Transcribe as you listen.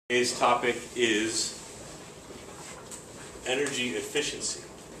Today's topic is energy efficiency,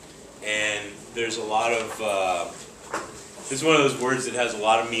 and there's a lot of this is one of those words that has a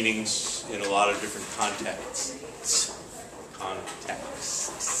lot of meanings in a lot of different contexts.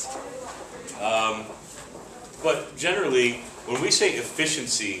 But generally, when we say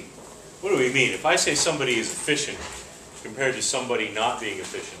efficiency, what do we mean? If I say somebody is efficient compared to somebody not being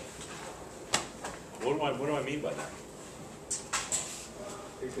efficient, what do I mean by that?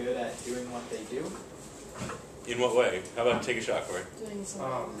 You're good at doing what they do? In what way? How about take a shot, Corey?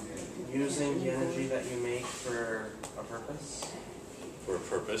 Using the energy that you make for a purpose. For a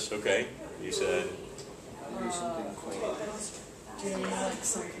purpose, okay. You said... Do something quick. Doing like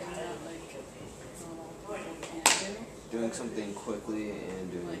something that like people can't do. Doing something quickly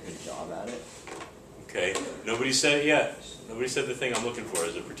and doing a good job at it. Okay, nobody said it yet. Nobody said the thing I'm looking for.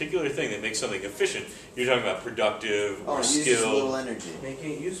 Is a particular thing that makes something efficient. You're talking about productive or uses skilled. little energy.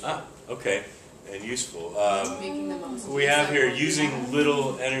 Making it useful. Ah, okay. And useful. Making the most We have here using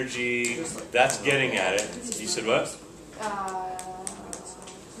little energy. That's getting at it. You said what?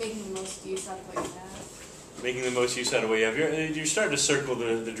 Making the most use out of what you have. Making the most use out of what you have. You're starting to circle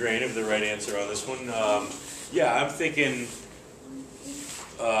the drain of the right answer on this one. Yeah, I'm thinking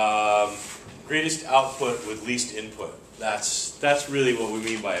greatest output with least input. That's really what we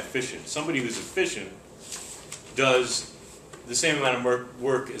mean by efficient. Somebody who's efficient does the same amount of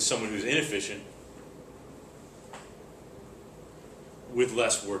work as someone who's inefficient with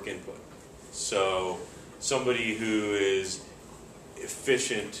less work input. So somebody who is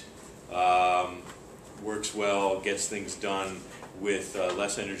efficient works well, gets things done with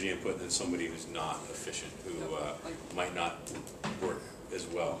less energy input than somebody who's not efficient, who might not work as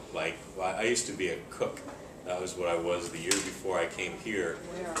well. Like, I used to be a cook. That was what I was the year before I came here.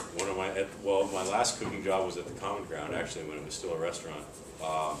 Where? My last cooking job was at the Common Ground, actually, when it was still a restaurant.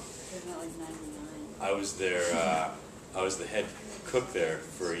 Isn't that like 99? I was there. I was the head cook there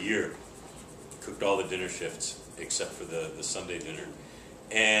for a year. Cooked all the dinner shifts except for the Sunday dinner,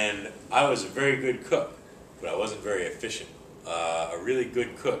 and I was a very good cook, but I wasn't very efficient. A really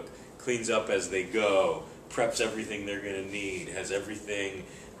good cook cleans up as they go, preps everything they're going to need, has everything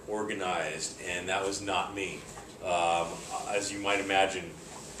organized, and that was not me. As you might imagine,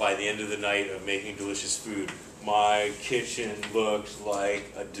 by the end of the night of making delicious food, my kitchen looked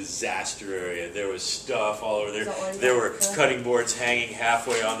like a disaster area. There was stuff all over there. There were cutting boards hanging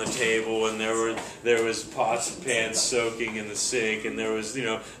halfway on the table, and there was pots and pans soaking in the sink, and there was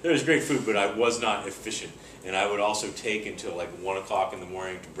great food, but I was not efficient. And I would also take until like 1 o'clock in the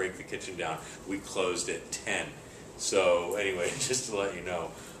morning to break the kitchen down. We closed at 10. So anyway, just to let you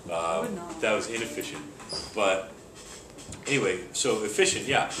know, that was inefficient. But anyway, so efficient,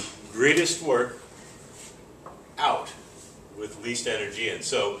 yeah. Greatest work out with least energy in.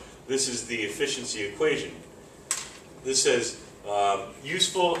 So this is the efficiency equation. This says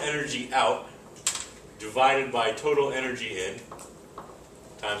useful energy out divided by total energy in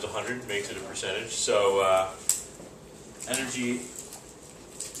times 100 makes it a percentage. So energy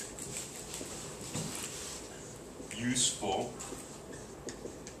useful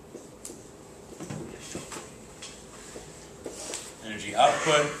energy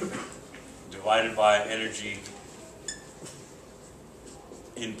output divided by energy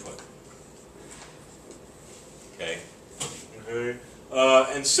input. Okay.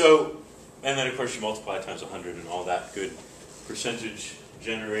 And then of course you multiply times 100 and all that good percentage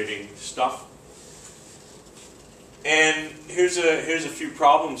generating stuff. And here's a few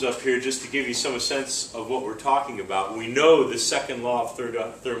problems up here just to give you some sense of what we're talking about. We know the second law of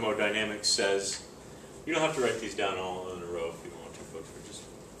thermodynamics says, you don't have to write these down all in a row if you want to, folks.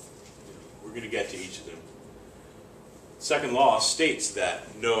 We're going to get to each of them. Second law states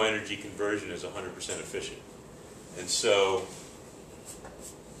that no energy conversion is 100% efficient. And so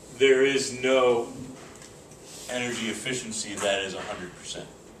there is no energy efficiency that is 100%.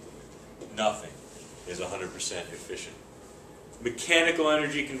 Nothing is 100% efficient. Mechanical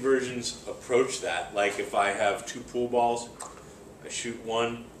energy conversions approach that. Like if I have two pool balls, I shoot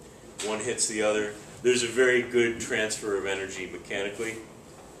one hits the other. There's a very good transfer of energy mechanically,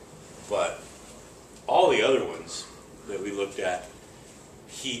 but all the other ones that we looked at,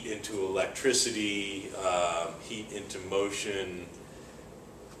 heat into electricity, heat into motion,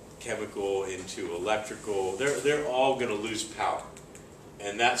 chemical into electrical, they're all going to lose power.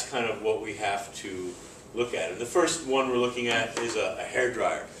 And that's kind of what we have to look at. And the first one we're looking at is a hair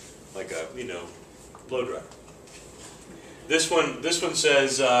dryer, like a blow dryer. This one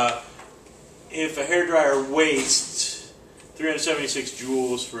says if a hair dryer wastes 376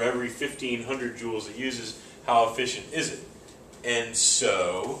 joules for every 1,500 joules it uses, how efficient is it? And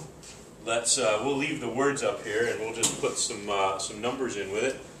so let's we'll leave the words up here, and we'll just put some numbers in with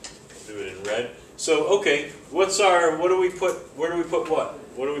it. Do it in red. So okay, what's our? What do we put? Where do we put what?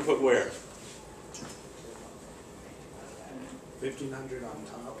 What do we put where? 1500 on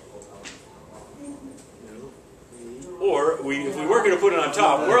top. Or if we were going to put it on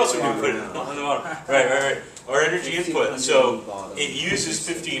top, where else would we put it? On the bottom. Right. Our energy input. So it uses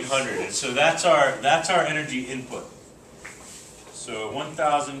 1500, and so that's our energy input. So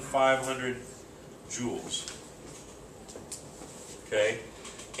 1,500 joules. Okay,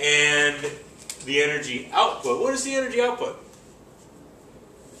 and the energy output. What is the energy output?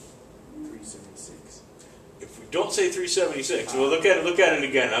 376. If we don't say 376, well, look at it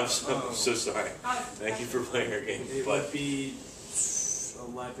again. I'm so sorry. Thank you for playing our game. It But would be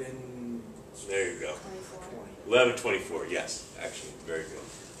 11. there you go. 24. 1124. Yes, actually, very good.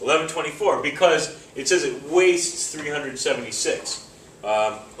 1124 because it says it wastes 376.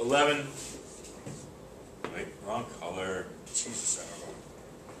 11. Wait, wrong color. Jesus,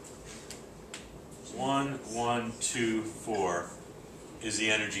 1124 is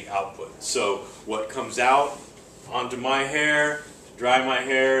the energy output. So what comes out onto my hair to dry my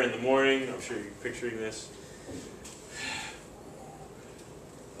hair in the morning, I'm sure you're picturing this,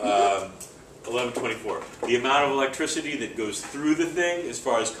 1124. The amount of electricity that goes through the thing as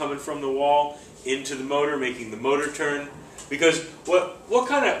far as coming from the wall into the motor, making the motor turn. Because what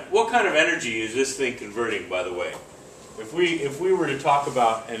kind of energy is this thing converting, by the way? If we were to talk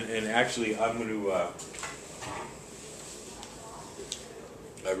about, and actually I'm going to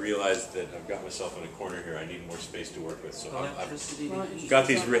I realized that I've got myself in a corner here. I need more space to work with, so I've got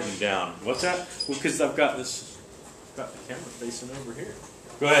these written down. What's that? Well, because I've got the camera facing over here.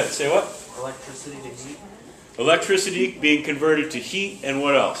 Go ahead. Say what? Electricity to heat. Electricity being converted to heat, and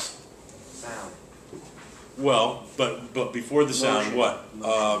what else? Sound. Well, but before the sound, Motion. what?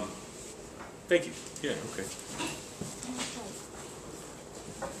 Thank you. Yeah. Okay.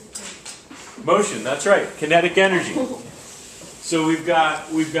 Motion. That's right. Kinetic energy. So we've got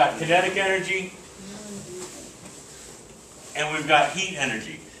kinetic energy, and we've got heat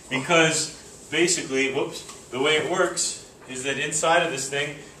energy, because basically, the way it works is that inside of this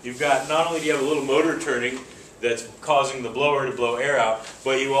thing, you've got, not only do you have a little motor turning that's causing the blower to blow air out,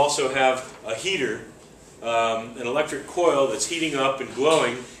 but you also have a heater, an electric coil that's heating up and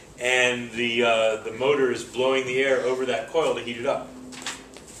glowing, and the motor is blowing the air over that coil to heat it up.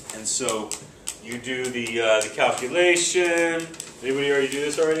 And so you do the calculation. Anybody already do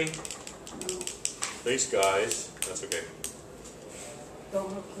this already? No. Thanks, guys. That's okay.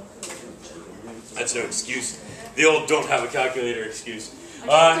 Don't have calculator. That's no excuse. The old "don't have a calculator" excuse.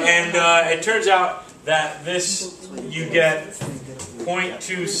 And it turns out that this, you get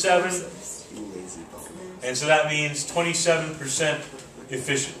 0.27, and so that means 27%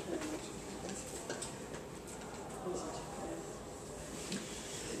 efficient.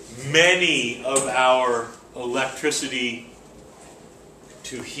 Many of our electricity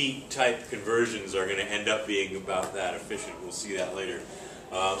to heat type conversions are going to end up being about that efficient. We'll see that later.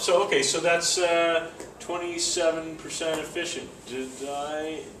 So that's 27% efficient. Did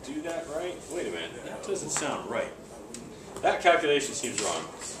I do that right? Wait a minute, that doesn't sound right. That calculation seems wrong.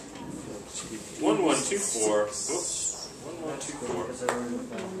 1124. Whoops. 1124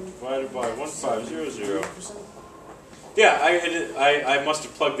 divided by 1500. Yeah, I must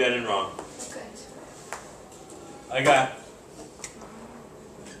have plugged that in wrong. I got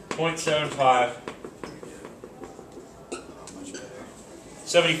 0.75,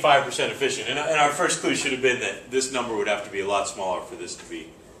 75% efficient. And our first clue should have been that this number would have to be a lot smaller for this to be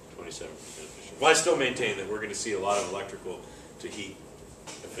 27% efficient. Well, I still maintain that we're going to see a lot of electrical to heat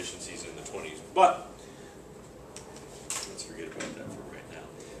efficiencies in the 20s. But let's forget about that for right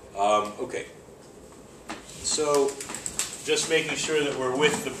now. Okay. So just making sure that we're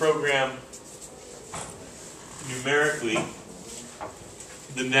with the program numerically,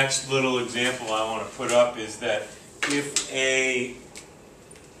 the next little example I want to put up is that if a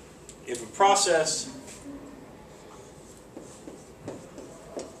process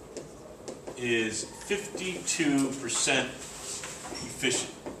is 52%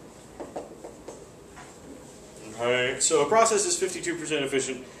 efficient. Okay, so a process is 52%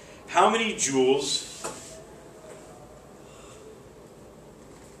 efficient. How many joules?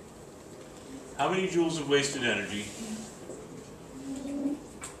 How many joules of wasted energy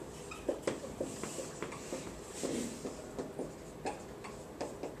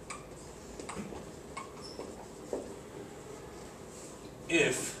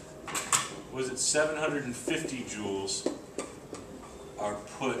if, was it 750 joules are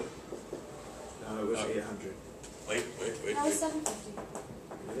put, No, it was 800. wait, That was 750.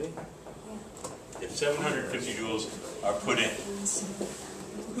 Really? If 750 joules are put in.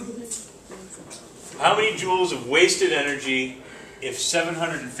 How many joules of wasted energy if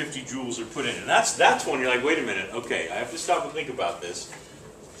 750 joules are put in? And that's when you're like, wait a minute, okay, I have to stop and think about this.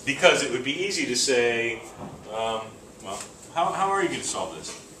 Because it would be easy to say, well, how are you going to solve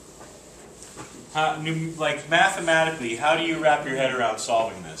this? Like mathematically, how do you wrap your head around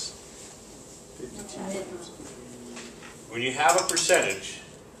solving this? 52. When you have a percentage,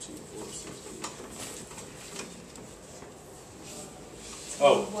 460.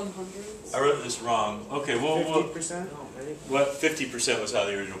 oh, 100s. I wrote this wrong. Okay, well, 50%? what 50% was how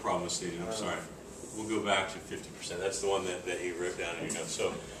the original problem was stated. I'm sorry. We'll go back to 50%. That's the one that you wrote down in your notes.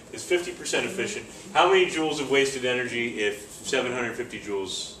 So, is 50% efficient? How many joules of wasted energy if 750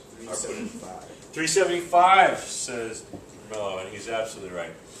 joules are put in? 375, says Mello, and he's absolutely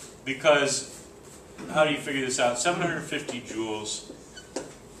right. Because, how do you figure this out? 750 joules,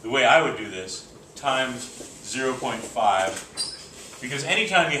 the way I would do this, times 0.5, because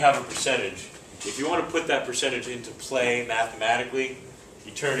anytime you have a percentage, if you want to put that percentage into play mathematically,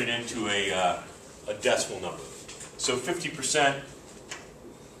 you turn it into a decimal number. So 50%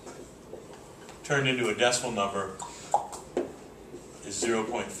 turned into a decimal number is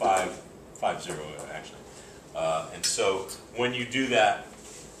 0.550 actually. And so when you do that,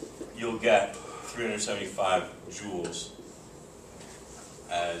 you'll get 375 joules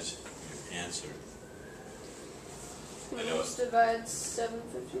as your answer. Can I you know just divide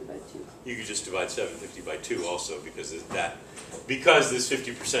 750 by 2? You could just divide 750 by 2 also because this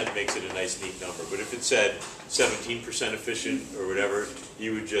 50% makes it a nice neat number. But if it said 17% efficient or whatever,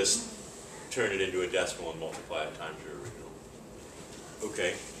 you would just turn it into a decimal and multiply it times your original.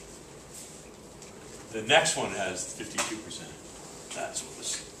 Okay. The next one has 52%. That's what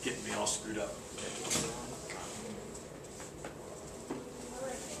was getting me all screwed up.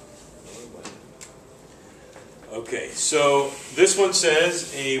 Okay, so this one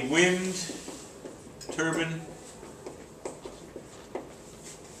says a wind turbine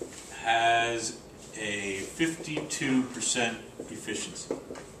has a 52% efficiency.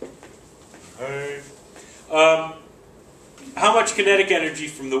 Okay. How much kinetic energy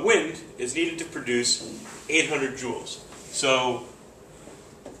from the wind is needed to produce 800 joules? So,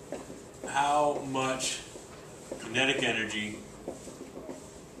 how much kinetic energy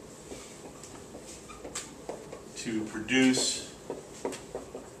to produce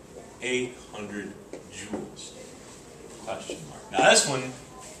 800 joules? Question mark. Now this one,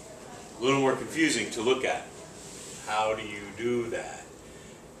 a little more confusing to look at. How do you do that?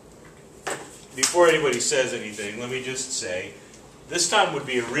 Before anybody says anything, let me just say, this time would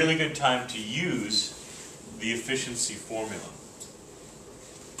be a really good time to use the efficiency formula.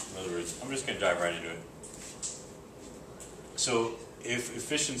 In other words, I'm just going to dive right into it. So, if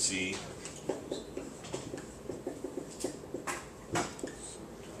efficiency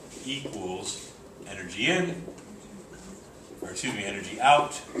equals energy in, or excuse me, energy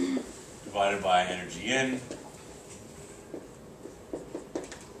out divided by energy in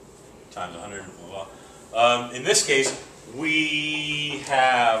times 100, blah, blah. In this case, we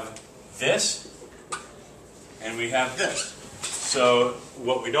have this and we have this. So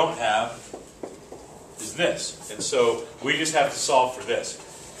what we don't have is this. And so we just have to solve for this.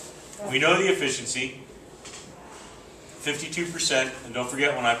 We know the efficiency, 52%, and don't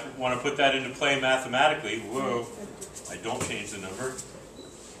forget when I want to put that into play mathematically, whoa, I don't change the number.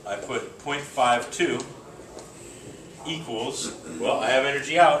 I put 0.52 equals, well, I have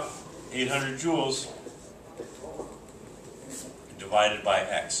energy out, 800 joules divided by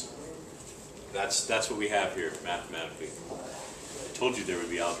x. That's what we have here mathematically. I told you there would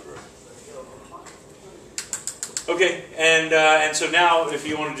be algebra. Okay, and so now if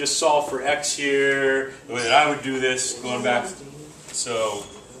you want to just solve for x here, the way that I would do this, going back, so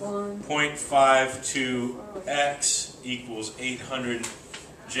 0.52x equals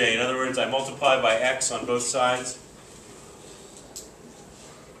 800j. In other words, I multiply by x on both sides,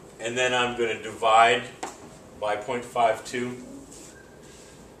 and then I'm going to divide by 0.52.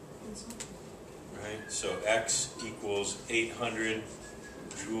 Right, so x equals 800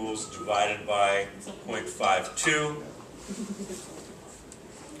 joules divided by 0.52.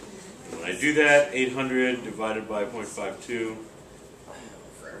 When I do that, 800 divided by 0.52,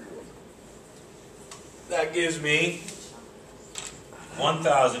 that gives me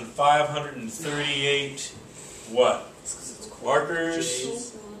 1,538 what?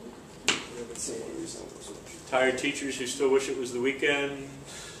 Markers. Tired teachers who still wish it was the weekend.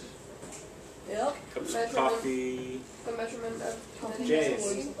 Yep. Cups of coffee. The measurement of how many J's.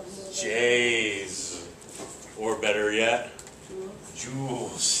 joules. J's. Or better yet,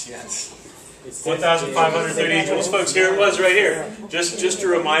 Joules. joules. Yes. It's 1,538 joules, folks. Here it was right here. Just a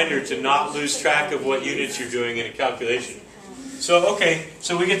reminder to not lose track of what units you're doing in a calculation. So, okay,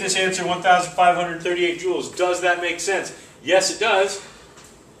 so we get this answer, 1,538 joules. Does that make sense? Yes, it does.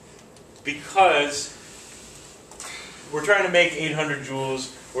 Because we're trying to make 800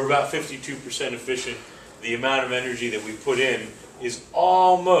 joules. We're about 52% efficient. The amount of energy that we put in is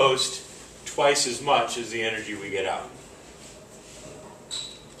almost twice as much as the energy we get out.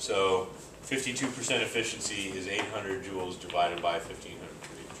 So 52% efficiency is 800 joules divided by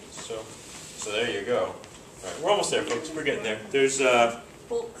 1,538 joules. So there you go. All right, we're almost there, folks. We're getting there. There's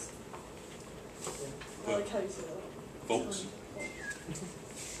Volts. I like how you say that. volts.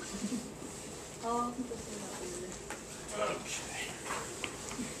 How often does it happen? Okay.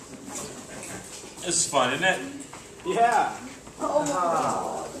 This is fun, isn't it? Yeah. Oh my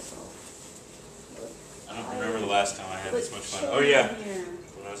god. I don't remember the last time I had this much fun. Show Oh yeah, me here.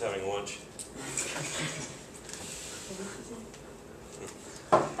 when I was having lunch.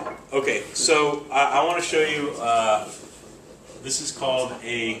 Okay, so I want to show you, this is called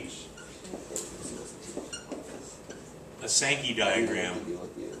a Sankey diagram,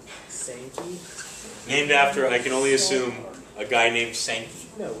 Sankey? named after, I can only assume, a guy named Sankey.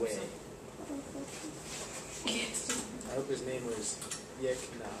 No way. I hope his name was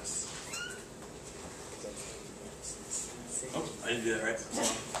Yeknas. Oh, I didn't do that right.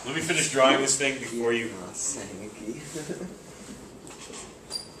 Let me finish drawing this thing before you... Sankey.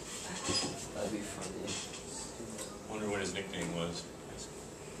 That'd be funny. Wonder what his nickname was.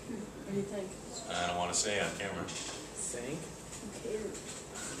 What do you think? I don't want to say on camera. Sank?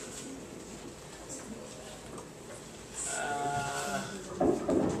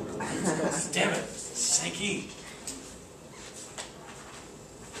 Damn it, Sankey.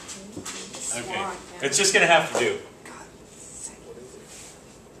 Okay, it's just going to have to do.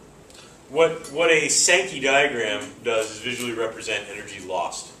 What a Sankey diagram does is visually represent energy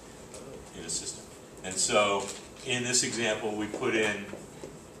lost in a system. And so, in this example, we put in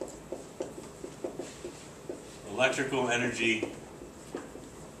electrical energy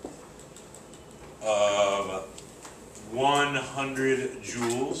of 100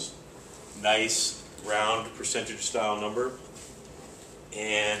 joules. Nice, round, percentage style number.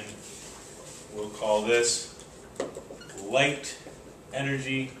 And we'll call this light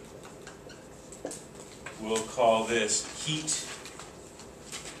energy. We'll call this heat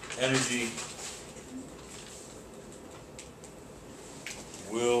energy.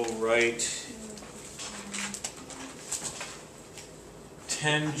 We'll write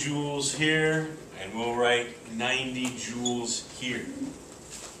 10 joules here, and we'll write 90 joules here.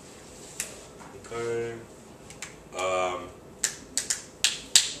 Okay.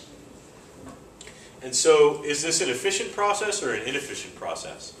 And so, is this an efficient process or an inefficient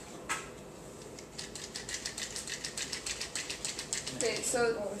process? Okay,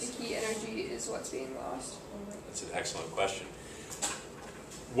 so the heat energy is what's being lost. That's an excellent question.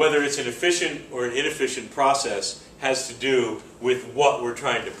 Whether it's an efficient or an inefficient process has to do with what we're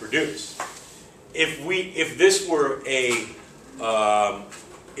trying to produce. If this were a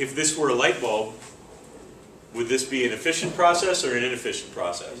light bulb, would this be an efficient process or an inefficient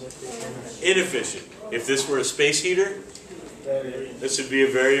process? Inefficient. If this were a space heater, this would be a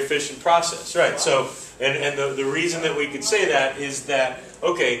very efficient process, right? So, and the reason that we could say that is that,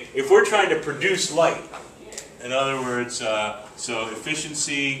 okay, if we're trying to produce light, in other words, so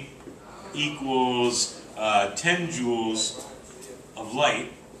efficiency equals 10 joules of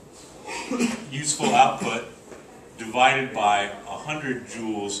light, useful output, divided by 100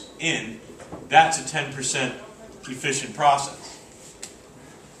 joules in, that's a 10% efficient process.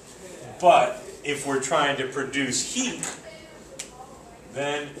 But if we're trying to produce heat,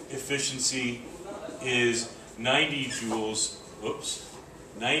 then efficiency is 90 joules,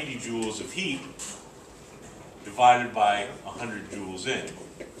 90 joules of heat divided by 100 joules in.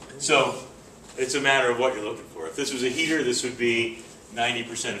 So it's a matter of what you're looking for. If this was a heater, this would be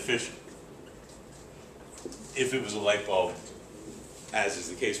 90% efficient. If it was a light bulb, as is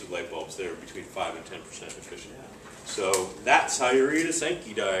the case with light bulbs, they're between 5 and 10% efficient. So that's how you read a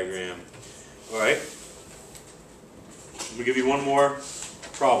Sankey diagram. All right. Let me give you one more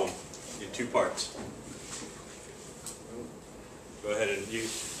problem in 2 parts. Go ahead and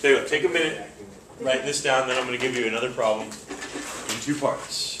tell you what, take a minute, write this down, then I'm going to give you another problem in 2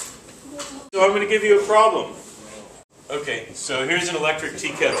 parts. So I'm going to give you a problem. Okay, so here's an electric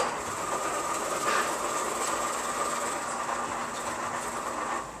tea kettle.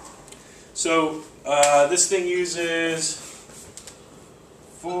 So this thing uses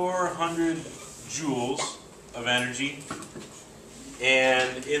 400 joules of energy,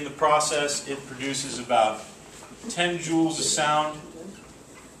 and in the process it produces about 10 joules of sound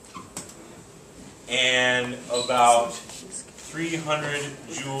and about 300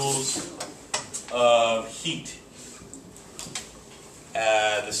 joules of heat.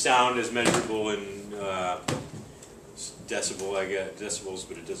 The sound is measurable in decibels,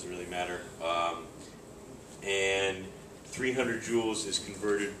 but it doesn't really matter. And 300 joules is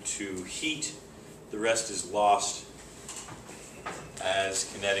converted to heat. The rest is lost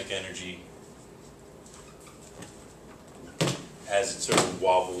as kinetic energy as it sort of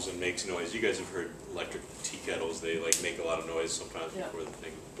wobbles and makes noise. You guys have heard electric tea kettles. They like make a lot of noise sometimes before the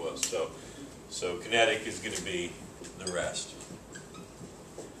thing boils. So kinetic is going to be the rest.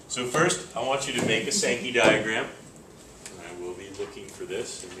 So first, I want you to make a Sankey diagram. And I will be looking for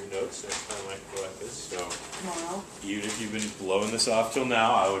this in your notes next time I go like this. So Tomorrow. even if you've been blowing this off till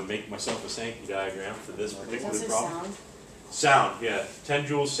now, I would make myself a Sankey diagram for this particular Does it problem. sound? Sound, yeah. 10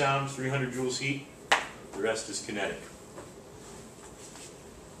 joules sound, 300 joules heat. The rest is kinetic.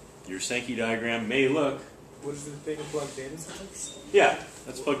 Your Sankey diagram may look... What is the thing plugged in? Yeah,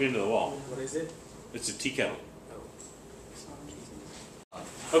 that's plugged into the wall. What is it? It's a tea kettle. Oh.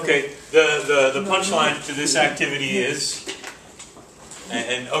 Okay, the punchline to this activity is...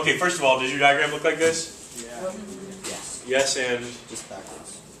 And okay, first of all, does your diagram look like this? Yeah. Yes. Yes and... Just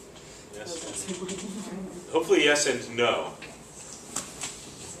backwards. Yes and... Hopefully yes and no.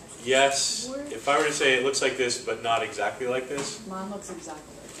 Yes, if I were to say it looks like this, but not exactly like this. Mine looks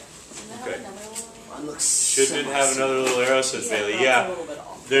exactly like that. Doesn't it Okay. have another one? Mine looks Shouldn't it have another little arrow? Says Bailey. That's a Yeah, little bit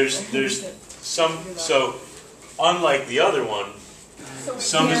off. there's some, so unlike the other one, So we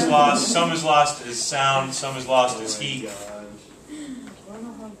some is can't- lost as sound, some is lost as heat.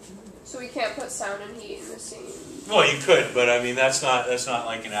 So we can't put sound and heat in the same. Well, you could, but I mean that's not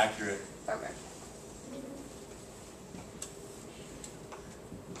like an accurate. Okay.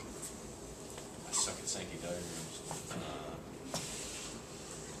 I suck at Sankey diagrams.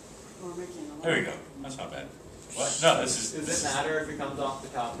 We're making another There we go. That's not bad. What? No, this Does is it matter if it comes off the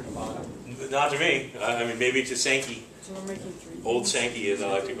top or the bottom? not to me. I mean maybe to Sankey, So we're making three. old Sankey as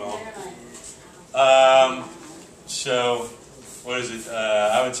I like to call him. So what is it?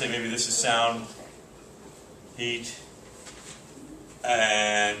 I would say maybe this is sound, heat,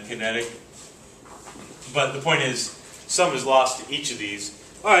 and kinetic. But the point is, some is lost to each of these.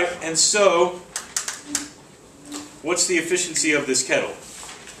 All right, and so what's the efficiency of this kettle?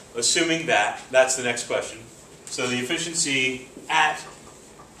 Assuming that's the next question. So the efficiency at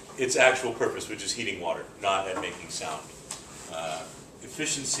its actual purpose, which is heating water, not at making sound.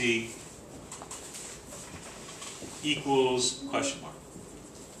 Efficiency equals question mark.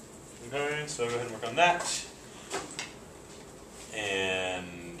 Okay, so go ahead and work on that.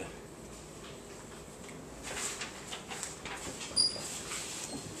 And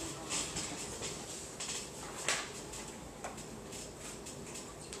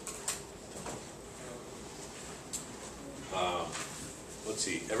let's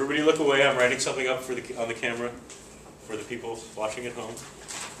see. Everybody look away. I'm writing something up for on the camera for the people watching at home.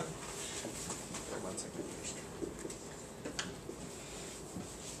 One second.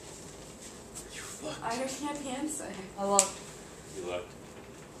 I can't answer. I love. You looked.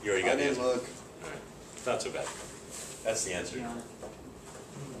 You already I got the didn't answer. look. All right. Not so bad. That's the answer.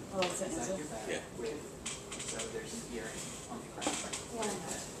 Oh, that's the answer. Yeah. So there's here on the ground.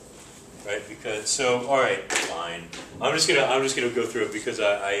 Right. Because so. All right. Fine. I'm just gonna go through it because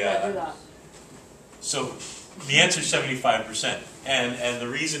Yeah, do that. So the answer is 75%, and the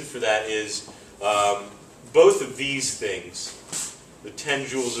reason for that is both of these things, the 10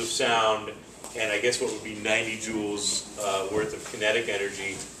 joules of sound, and I guess what would be 90 joules worth of kinetic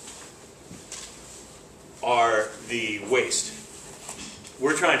energy, are the waste.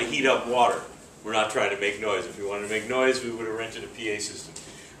 We're trying to heat up water. We're not trying to make noise. If we wanted to make noise, we would have rented a PA system.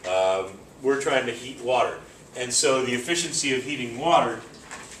 We're trying to heat water. And so the efficiency of heating water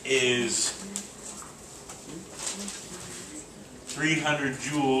is 300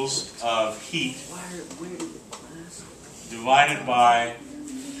 joules of heat divided by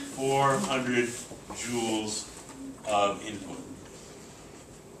 400 joules of input.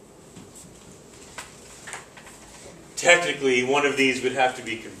 Technically, one of these would have to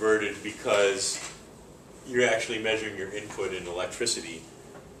be converted because you're actually measuring your input in electricity.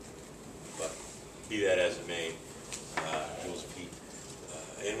 But be that as it may, joules of heat.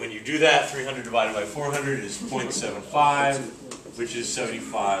 And when you do that, 300 divided by 400 is 0.75, which is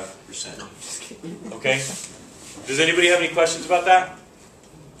 75%. Okay? Does anybody have any questions about that?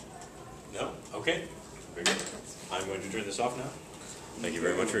 No? Okay. Very good. I'm going to turn this off now. Thank you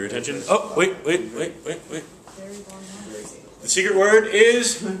very much for your attention. Oh, wait. very long names. The secret word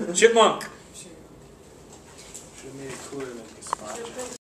is chipmunk. Sure. Should have made it cooler than a spot.